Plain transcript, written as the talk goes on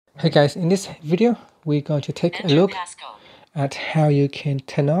Hey guys, in this video we're going to take a look at how you can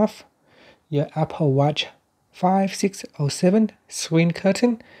turn off your Apple Watch 5, 6 or 7 screen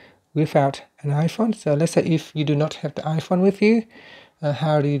curtain without an iPhone. So let's say if you do not have the iPhone with you,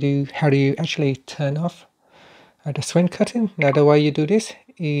 how do you actually turn off the screen curtain? Now the way you do this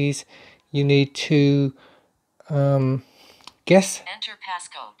is you need to guess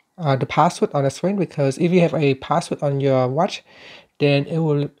the password on the screen, because if you have a password on your watch, then it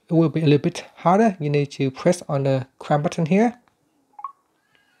will be a little bit harder. You need to press on the crown button here.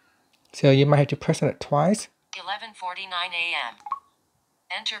 So you might have to press on it twice. 11:49 a.m.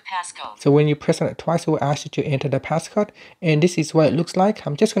 Enter passcode. So when you press on it twice, it will ask you to enter the passcode. And this is what it looks like.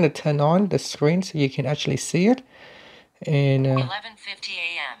 I'm just going to turn on the screen so you can actually see it. And 11:50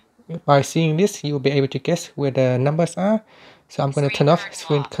 a.m. by seeing this, you will be able to guess where the numbers are. So I'm going to turn off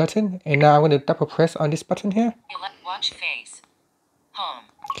screen curtain. And now I'm going to double press on this button here. Watch face. Home.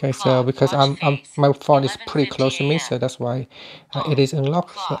 Okay, so because my phone is pretty close to me, so that's why it is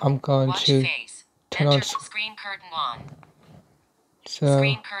unlocked. So I'm going to turn on screen curtain on. So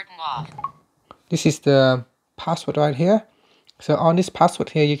screen curtain off. This is the password right here. So on this password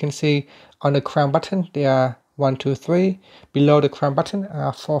here, you can see on the crown button there are 1, 2, 3. Below the crown button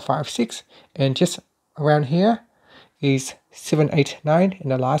are 4, 5, 6, and just around here is 7, 8, 9,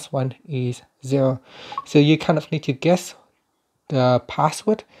 and the last one is 0. So you kind of need to guess the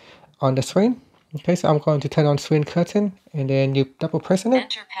password on the screen. Okay, so I'm going to turn on screen curtain, and then you double press on it.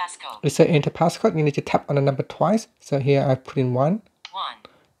 Enter passcode. It says enter passcode. You need to tap on the number twice. So here I put in 1,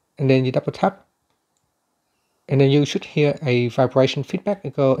 and then you double tap, and then you should hear a vibration feedback.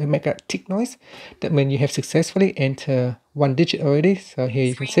 It make a tick noise. That means you have successfully entered 1 digit already. So here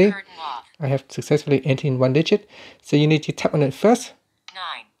you can see I have successfully entered in 1 digit. So you need to tap on it first. 9.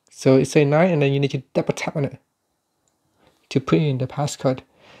 So it says 9, and then you need to double tap on it to put in the passcode.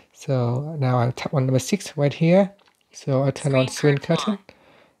 So now I tap on number 6 right here. So I turn on screen curtain,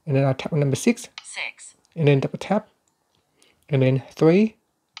 and then I tap on number 6, and then double tap, and then 3,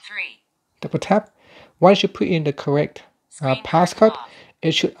 double tap. Once you put in the correct passcode,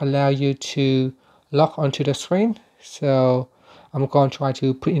 it should allow you to log onto the screen. So I'm going to try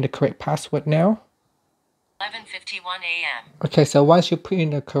to put in the correct password now. 11:51 a.m. Okay, so once you put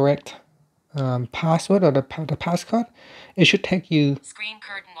in the correct password or the passcode, it should take you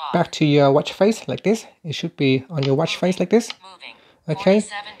back to your watch face like this. It should be on your watch face like this. Okay,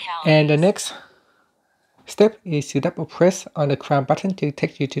 and the next step is to double press on the crown button to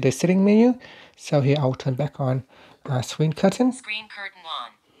take you to the setting menu. So here I'll turn back on screen curtain.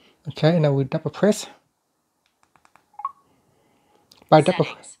 Okay, and I will double press. By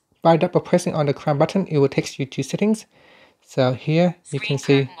double pressing on the crown button, it will take you to settings. So here you can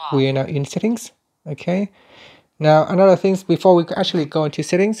see we are now in settings. Okay. Now another thing, before we actually go into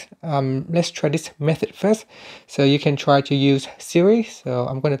settings, let's try this method first. So you can try to use Siri. So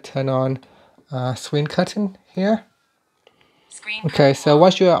I'm going to turn on screen curtain here. Okay, so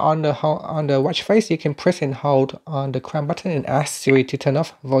once you are on the watch face, you can press and hold on the crown button and ask Siri to turn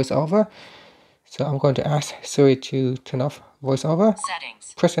off voiceover. So I'm going to ask Siri to turn off voiceover.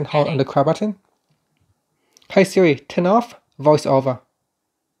 Settings. Press and hold on the crown button. Hey Siri, turn off voiceover.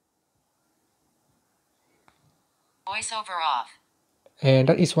 Voiceover off. And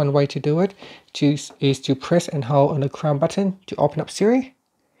that is one way to do it. Is to press and hold on the crown button to open up Siri,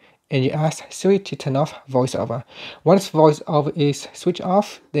 and you ask Siri to turn off voiceover. Once voiceover is switched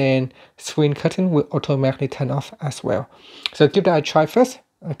off, then screen curtain will automatically turn off as well. So give that a try first,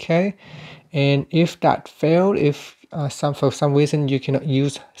 okay? And if that failed, if for some reason you cannot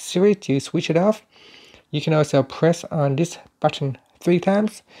use Siri to switch it off, you can also press on this button 3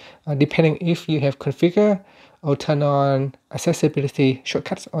 times, depending if you have configured or turn on accessibility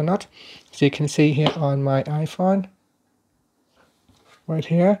shortcuts or not. So you can see here on my iPhone, right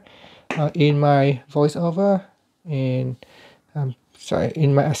here, in my voiceover and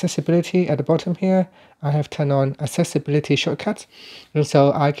in my accessibility at the bottom here, I have turned on accessibility shortcuts, and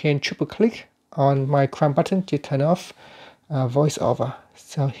so I can triple click on my crown button to turn off voiceover.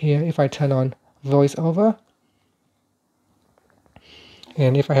 So here, if I turn on voiceover,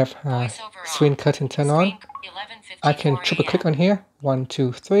 and if I have screen curtain turn on, I can triple click on here. 1,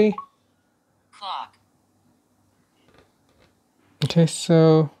 2, 3. Clock. Okay,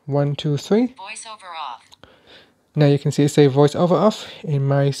 so 1, 2, 3. Voiceover off. Now you can see it say voiceover off, and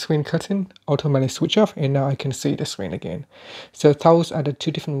my screen curtain automatically switch off, and now I can see the screen again. So those are the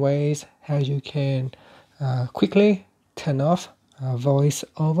 2 different ways how you can quickly turn off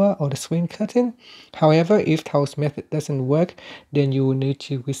voiceover or the screen curtain. However, if those method doesn't work, then you will need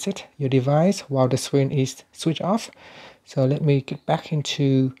to reset your device while the screen is switched off. So let me get back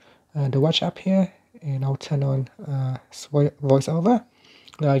into the watch app here, and I'll turn on voiceover.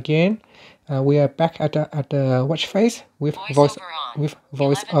 Now again, we are back at the watch face with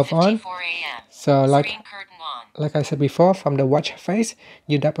voiceover on. So like I said before, from the watch face,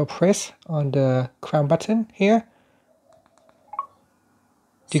 you double press on the crown button here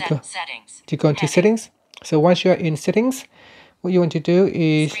to go into settings. So once you're in settings, what you want to do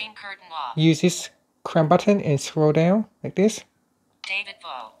is use this crown button and scroll down like this.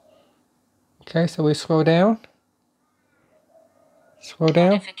 Okay, so we scroll down.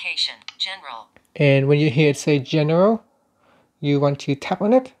 Notification, general. And when you hear it say general, you want to tap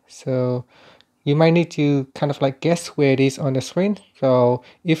on it. So you might need to kind of like guess where it is on the screen. So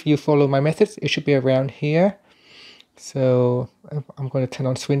if you follow my methods, it should be around here. So I'm going to turn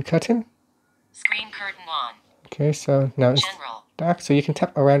on screen curtain. Screen curtain on. Okay, so now it's dark, so you can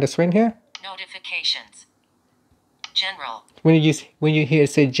tap around the screen here. Notifications. General. When you hear it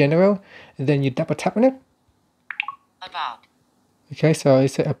say general, then you double tap on it. About. Okay, so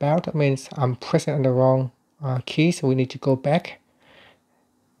it's about. That means I'm pressing on the wrong key, so we need to go back.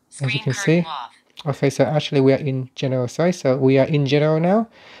 As you can see. Okay, so actually we are in general. Sorry, so we are in general now.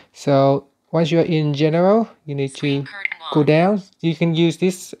 So once you are in general, you need to go down. You can use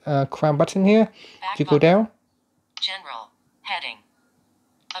this crown button here to go down. General. Heading.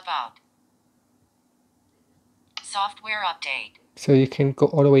 About. Software update. So you can go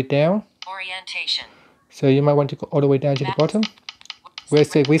all the way down. Orientation. So you might want to go all the way down to the bottom. Where it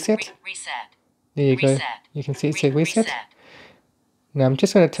says reset. There you go. You can see it says reset. Now I'm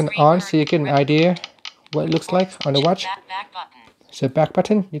just going to turn it on so you get an idea what it looks like on the watch. So back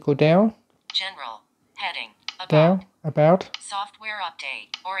button, you go down. General. Heading. Down. About. Software update.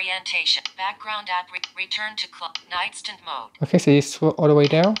 Orientation. Background app. Return to nightstand mode. Okay, so you scroll all the way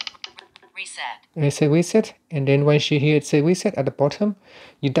down. Reset. And it says reset. And then once you hear it say reset at the bottom,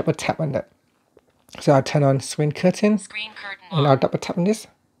 you double tap on that. So I'll turn on screen curtain. And I'll double tap on this.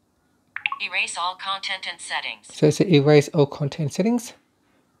 Erase all content and settings. So it's erase all content settings.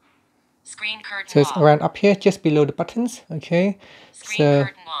 Screen curtain so it's around up here, just below the buttons. Okay. So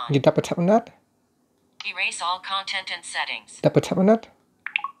you double tap on that. Erase all content and settings. Double tap on that.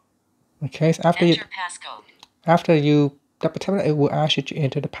 Okay. So after you double tap on it, it will ask you to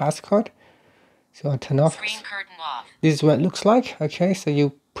enter the passcode. So I'll turn off. Screen curtain off. This is what it looks like. Okay. So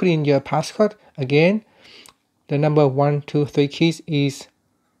you put in your passcode again. The number 1, 2, 3 keys is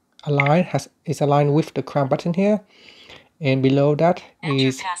aligned with the crown button here, and below that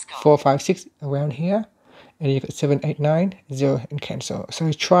is 4, 5, 6 around here, and you got 7, 8, 9, 0 and cancel. So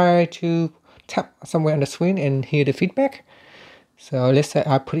you try to tap somewhere on the screen and hear the feedback. So let's say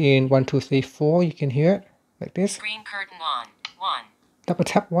I put in 1, 2, 3, 4. You can hear it like this. Screen curtain on. 1. Double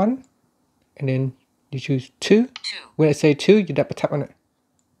tap 1, and then you choose 2. When I say 2, you double tap on it,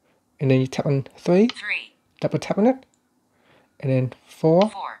 and then you tap on 3. Double tap on it, and then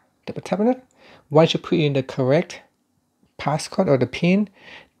 4. Double tap on it. Once you put in the correct passcode or the PIN,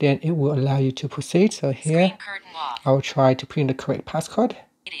 then it will allow you to proceed. So here, I will try to put in the correct passcode.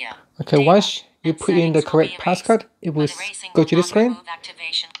 Okay, once you put in the correct passcode, it will go to the screen.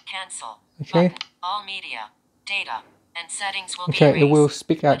 Okay. Okay, it will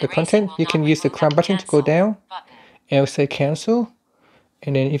speak out the content. You can use the crown button to go down. And it will say cancel.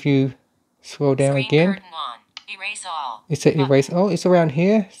 And then if you scroll down again, it says erase all. It's around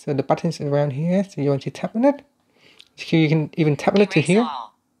here, so the button is around here. So you want to tap on it. So you can even tap on it to here.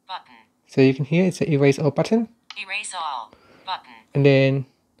 So you can hear it's an erase all button. And then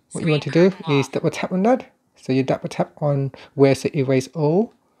what you want to do is double tap on that. So you double tap on where it says erase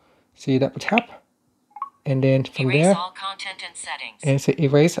all. So you double tap, and then from there, and it says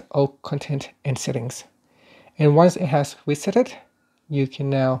erase all content and settings. And once it has reset it, you can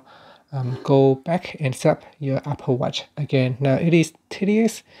now go back and set up your Apple Watch again. Now it is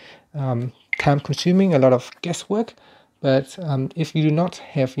tedious, time consuming, a lot of guesswork, but if you do not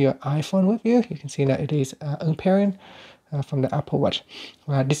have your iPhone with you, you can see that it is unpairing from the Apple Watch.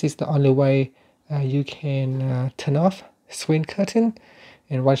 This is the only way you can turn off screen curtain,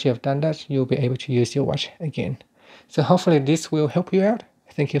 and once you have done that, you'll be able to use your watch again. So hopefully this will help you out.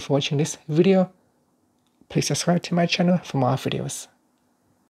 Thank you for watching this video. Please subscribe to my channel for more videos.